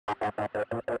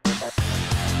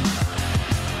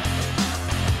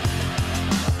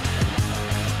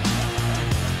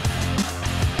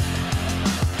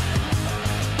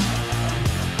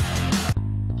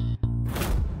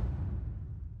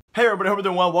Hey everybody, hope you're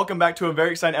doing well. Welcome back to a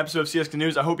very exciting episode of CSGO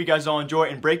News. I hope you guys all enjoy.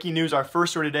 In breaking news, our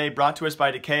first story today brought to us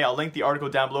by Decay. I'll link the article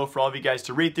down below for all of you guys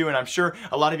to read through, and I'm sure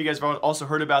a lot of you guys have also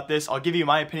heard about this. I'll give you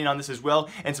my opinion on this as well,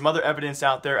 and some other evidence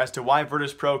out there as to why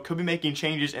Virtus Pro could be making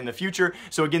changes in the future.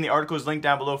 So again, the article is linked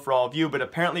down below for all of you, but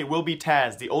apparently it will be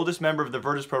TaZ, the oldest member of the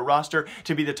Virtus Pro roster,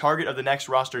 to be the target of the next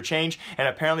roster change, and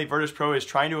apparently Virtus Pro is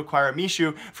trying to acquire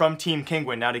Mishu from Team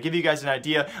Kinguin. Now, to give you guys an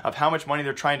idea of how much money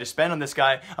they're trying to spend on this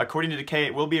guy, according to Decay,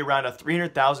 it will be around a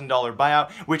 $300,000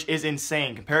 buyout, which is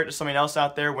insane. Compare it to something else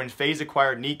out there. When FaZe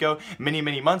acquired Nico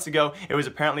many months ago, it was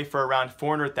apparently for around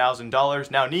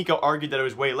 $400,000. Now, Nico argued that it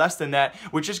was way less than that,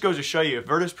 which just goes to show you, if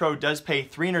Virtus Pro does pay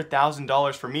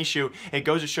 $300,000 for Mishu, it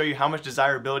goes to show you how much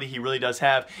desirability he really does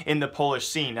have in the Polish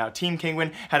scene. Now, Team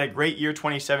Kinguin had a great year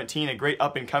 2017, a great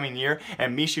up-and-coming year,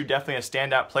 and Mishu definitely a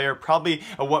standout player. Probably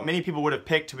what many people would have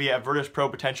picked to be a Virtus Pro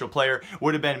potential player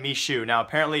would have been Mishu. Now,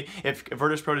 apparently, if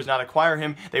Virtus Pro does not acquire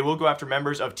him, they will go after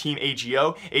members of Team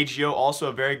AGO. AGO also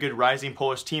a very good rising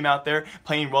Polish team out there,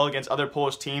 playing well against other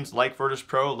Polish teams like Virtus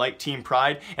Pro, like Team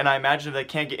Pride, and I imagine if they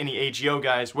can't get any AGO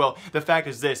guys, well, the fact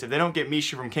is this, if they don't get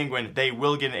Mishu from Kinguin, they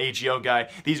will get an AGO guy.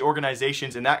 These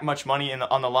organizations, and that much money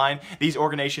on the line, these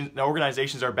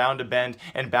organizations are bound to bend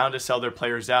and bound to sell their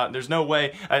players out. There's no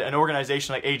way an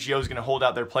organization like AGO is going to hold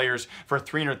out their players for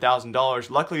 $300,000.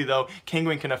 Luckily, though,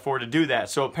 Kinguin can afford to do that.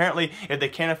 So apparently, if they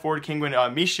can't afford Kinguin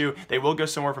Mishu, they will go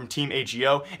somewhere from Team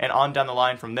AGO and on down the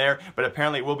line from there, but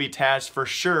apparently it will be TaZ for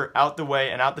sure out the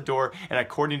way and out the door, and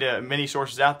according to many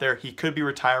sources out there, he could be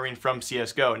retiring from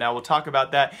CSGO. Now, we'll talk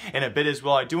about that in a bit as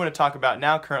well. I do want to talk about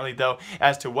now currently, though,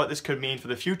 as to what this could mean for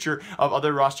the future of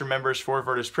other roster members for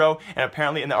Virtus Pro, and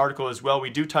apparently in the article as well, we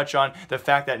do touch on the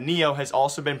fact that Neo has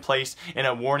also been placed in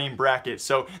a warning bracket.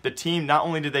 So the team, not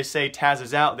only did they say TaZ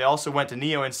is out, they also went to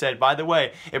Neo and said, by the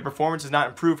way, if performance is not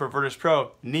improved for Virtus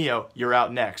Pro, Neo, you're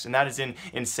out next. And that is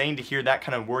insane to hear that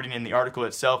kind of wording in the article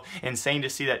itself. Insane to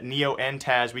see that Neo and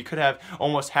TaZ, we could have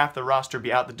almost half the roster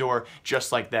be out the door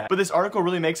just like that. But this article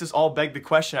really makes us all beg the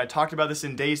question. I talked about this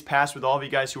in days past with all of you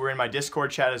guys who were in my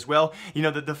Discord chat as well. You know,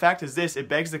 the fact is this, it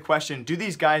begs the question, do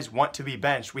these guys want to be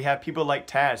benched? We have people like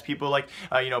TaZ, people like,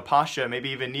 you know, Pasha, maybe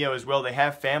even Neo as well. They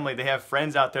have family, they have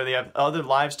friends out there, they have other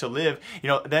lives to live. You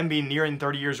know, them being nearing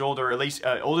 30 years old, or at least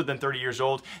older than 30 years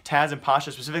old, TaZ and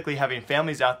Pasha specifically having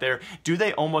families out there, do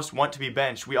they almost want to be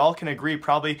benched? We all can agree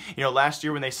probably, you know, last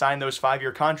year when they signed those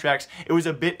 5-year contracts, it was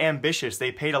a bit ambitious.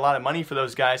 They paid a lot of money for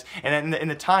those guys, and in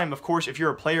the time, of course, if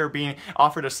you're a player being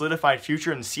offered a solidified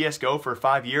future in CSGO for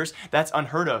 5 years, that's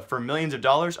unheard of. For millions of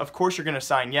dollars, of course you're going to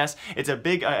sign. Yes, it's a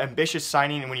big ambitious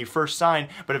signing when you first sign,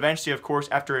 but eventually, of course,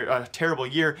 after a terrible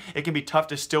year, it can be tough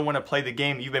to still want to play the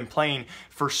game you've been playing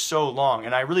for so long.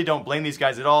 And I really don't blame these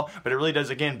guys at all, but it really does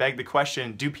again beg the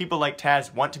question, do people like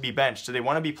TaZ want to be benched? Do they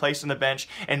want to be placed on the bench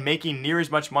and making near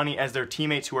as much money as their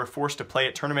teammates who are forced to play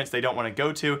at tournaments they don't want to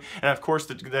go to? And of course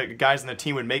the guys in the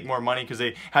team would make more money because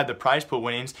they had the prize pool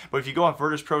winnings, but if you go off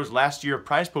Virtus Pro's last year of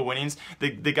prize pool winnings, the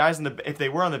guys if they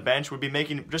were on the bench would be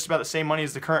making just about the same money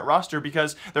as the current roster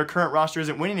because their current roster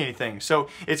isn't winning anything. So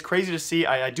it's crazy to see.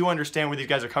 I do understand where these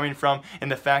guys are coming from,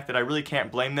 and the fact that I really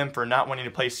can't blame them for not wanting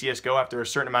to play CSGO after a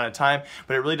certain amount of time,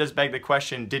 but it really does beg the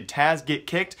question, did TaZ get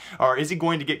kicked, or is he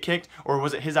going to get kicked, or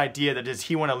was it his idea that does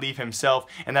he want to leave himself?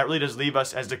 And that really does leave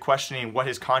us as to questioning what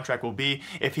his contract will be.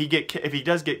 If he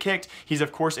does get kicked, he's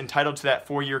of course entitled to that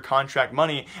 4-year contract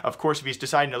money. Of course, if he's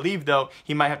deciding to leave though,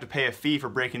 he might have to pay a fee for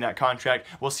breaking that contract.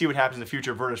 We'll see what happens in the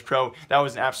future of Virtus Pro. That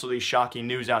was an absolutely shocking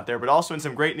news out there, but also in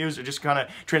some great news, just kind of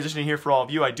transitioning here for all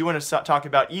of you, I do want to talk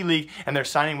about ELeague and their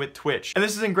signing with Twitch. And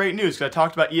this isn't great news because I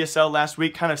talked about ESL last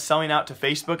week kind of selling out to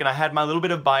Facebook, and I had my little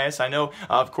bit of bias. I know,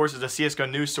 of course, as a CSGO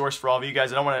news source for all of you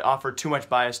guys, I don't want to offer too much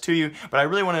bias to you, but I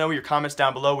really want to know your comments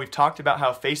down below. We've talked about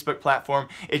how Facebook platform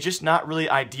is just not really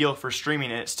ideal for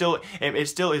streaming, and it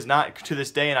still is not to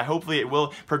this day, and hopefully it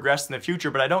will progress in the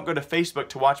future, but I don't go to Facebook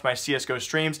to watch my CSGO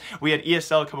streams. We had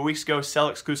ESL a couple weeks ago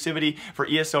sell exclusivity for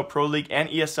ESL Pro League and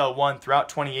ESL 1 throughout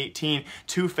 2018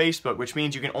 to Facebook, which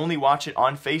means you can only watch it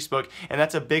on Facebook, and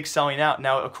that's a big selling out.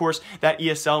 Now, of course, that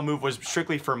ESL move was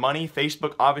strictly for money.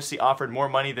 Facebook obviously offered more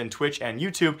money than Twitch and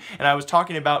YouTube, and I was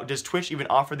talking about, does Twitch even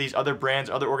offer these other brands,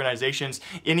 other organizations,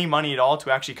 any money at all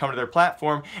to actually come to their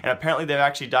platform, and apparently they've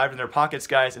actually dived in their pockets,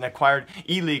 guys, and acquired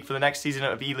ELeague for the next season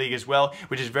of ELeague as well,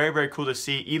 which is very, very cool to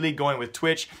see. ELeague going with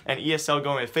Twitch and ESL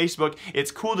going with Facebook.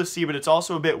 It's cool to see, but it's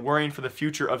also a bit worrying for the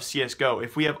future of CSGO.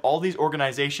 If we have all these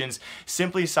organizations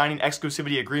simply signing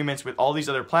exclusivity agreements with all these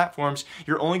other platforms,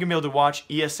 you're only going to be able to watch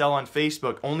ESL on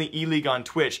Facebook, only ELeague on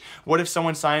Twitch. What if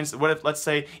someone signs, what if, let's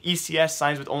say, ECS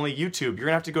signs with only YouTube? You're going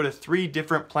to have to go to 3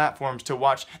 different platforms to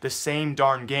watch the same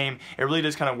darn game. It really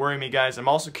does kind of worry me, guys. I'm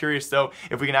also curious, though,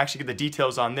 if we can actually get the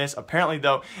details on this. Apparently,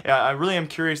 though, I really am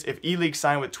curious if ELeague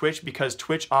signed with Twitch because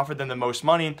Twitch offered them the most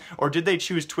money, or did they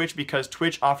choose Twitch because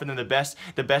Twitch offered them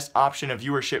the best option of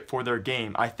viewership for their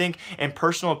game. I think, in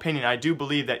personal opinion, I do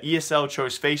believe that ESL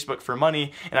chose Facebook for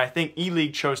money, and I think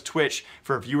ELeague chose Twitch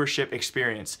for viewership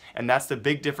experience. And that's the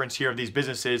big difference here of these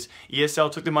businesses.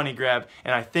 ESL took the money grab,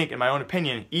 and I think, in my own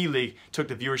opinion, ELeague took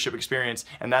the viewership experience,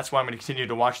 and that's why I'm going to continue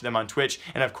to watch them on Twitch.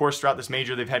 And of course, throughout this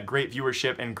major, they've had great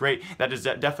viewership, and great, that is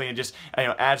definitely just,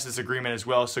 adds to this agreement as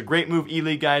well. So great move,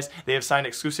 ELeague, guys. They have signed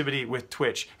exclusivity with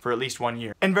Twitch for at least 1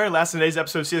 year. And very last in today's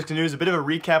episode of CSGO News, a bit of a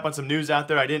recap on some news out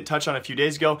there I didn't touch on a few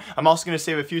days ago. I'm also going to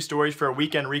save a few stories for a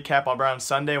weekend recap around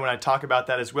Sunday when I talk about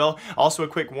that as well. Also, a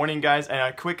quick warning, guys, and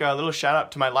a quick little shout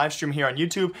out to my live stream here on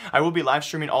YouTube. I will be live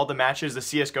streaming all the matches, the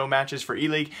CSGO matches for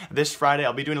ELeague this Friday.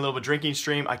 I'll be doing a little bit of drinking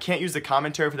stream. I can't use the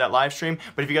commentary for that live stream,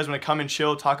 but if you guys want to come and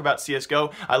chill, talk about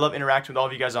CSGO, I love interacting with all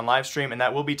of you guys on live stream, and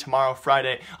that will be tomorrow,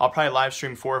 Friday. I'll probably live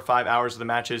stream 4 or 5 hours of the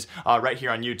matches right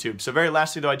here on YouTube. So very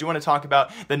lastly, though, I do want to talk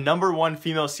about the #1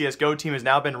 female CSGO team has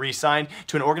now been re-signed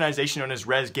to an organization known as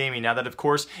Res Gaming. Now that, of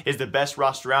course, is the best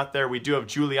roster out there. We do have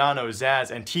Giuliano,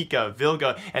 Zaz, Antika,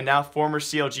 Vilga, and now former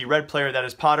CLG Red player, that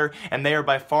is Potter, and they are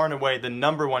by far and away the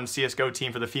 #1 CSGO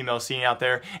team for the female scene out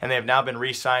there, and they have now been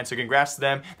re-signed. So congrats to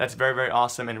them. That's very, very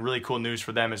awesome and really cool news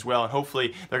for them as well, and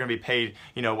hopefully they're going to be paid,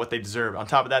 what they deserve. On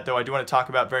top of that, though, I do want to talk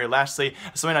about very lastly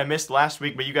something I missed last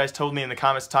week, but you guys told me in the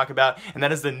comments to talk about, and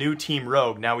that is the new Team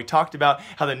Rogue. Now, we talked about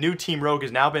how the new Team Rogue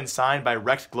has now been signed by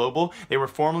Rect Global. They were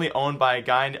formerly owned by a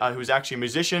guy who's actually a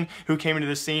musician who came into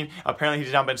the scene. Apparently,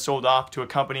 he's now been sold off to a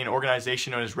company and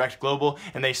organization known as Rect Global,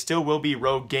 and they still will be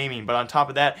Rogue Gaming. But on top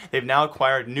of that, they've now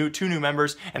acquired 2 new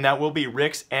members, and that will be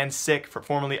Rix and Sick,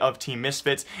 formerly of Team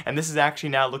Misfits. And this is actually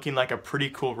now looking like a pretty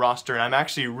cool roster, and I'm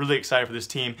actually really excited for this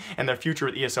team and their future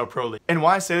with ESL Pro League. And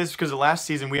why I say this is because the last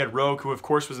season we had Rogue, who of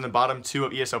course was in the bottom 2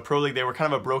 of ESL Pro League. They were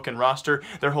kind of a broken roster.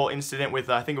 Their whole incident with,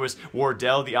 I think it was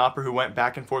Wardell, the opera, who went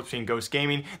back and forth between Ghost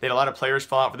Gaming. They had a lot of players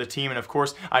fall out for the team, and of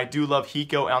course, I do love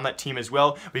Hiko on that team as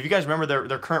well. But if you guys remember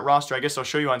their current roster, I guess I'll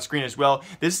show you on screen as well.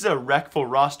 This is a wreckful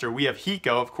roster. We have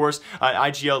Hiko, of course, an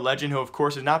IGL legend, who of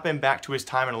course has not been back to his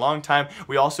time in a long time.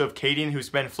 We also have Cadian, who's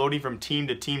been floating from team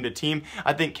to team to team.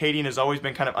 I think Cadian has always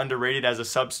been kind of underrated as a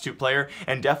substitute player,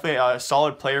 and definitely a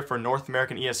solid player for North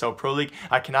American ESL Pro League.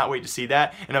 I cannot wait to see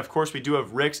that. And of course, we do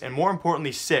have Rix, and more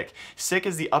importantly, Sick. Sick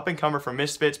is the up-and-comer from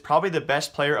Misfits, probably the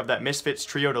best player of that Misfits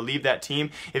trio to leave that team.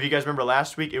 If you guys remember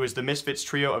last week, it was the Misfits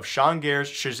trio of Sean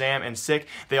Gares, Shazam, and Sick.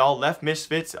 They all left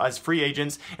Misfits as free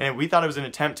agents, and we thought it was an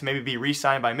attempt to maybe be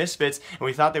re-signed by Misfits, and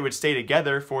we thought they would stay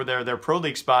together for their Pro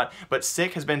League spot, but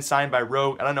Sick has been signed by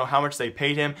Rogue. I don't know how much they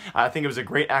paid him. I think it was a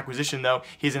great acquisition, though.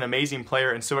 He's an amazing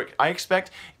player, and so I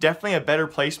expect definitely a better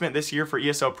placement this year for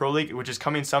ESL Pro League, which is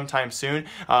coming sometime soon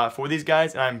for these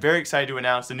guys, and I'm very excited to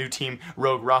announce the new Team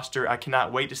Rogue roster. I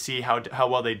cannot wait to see how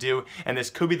well they do, and this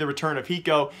could be the return of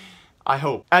Hiko. I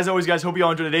hope. As always, guys, hope you all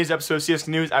enjoyed today's episode of CSGO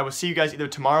News. I will see you guys either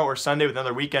tomorrow or Sunday with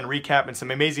another weekend recap and some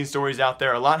amazing stories out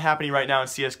there. A lot happening right now in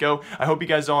CSGO. I hope you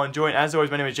guys all enjoy. And as always,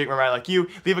 my name is Jake Mariah, like you.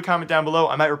 Leave a comment down below.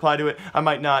 I might reply to it. I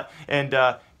might not. And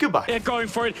goodbye. They're going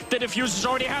for it. The defuse is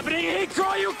already happening.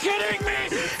 Are you kidding me?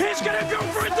 He's gonna go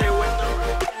for it. They win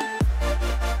the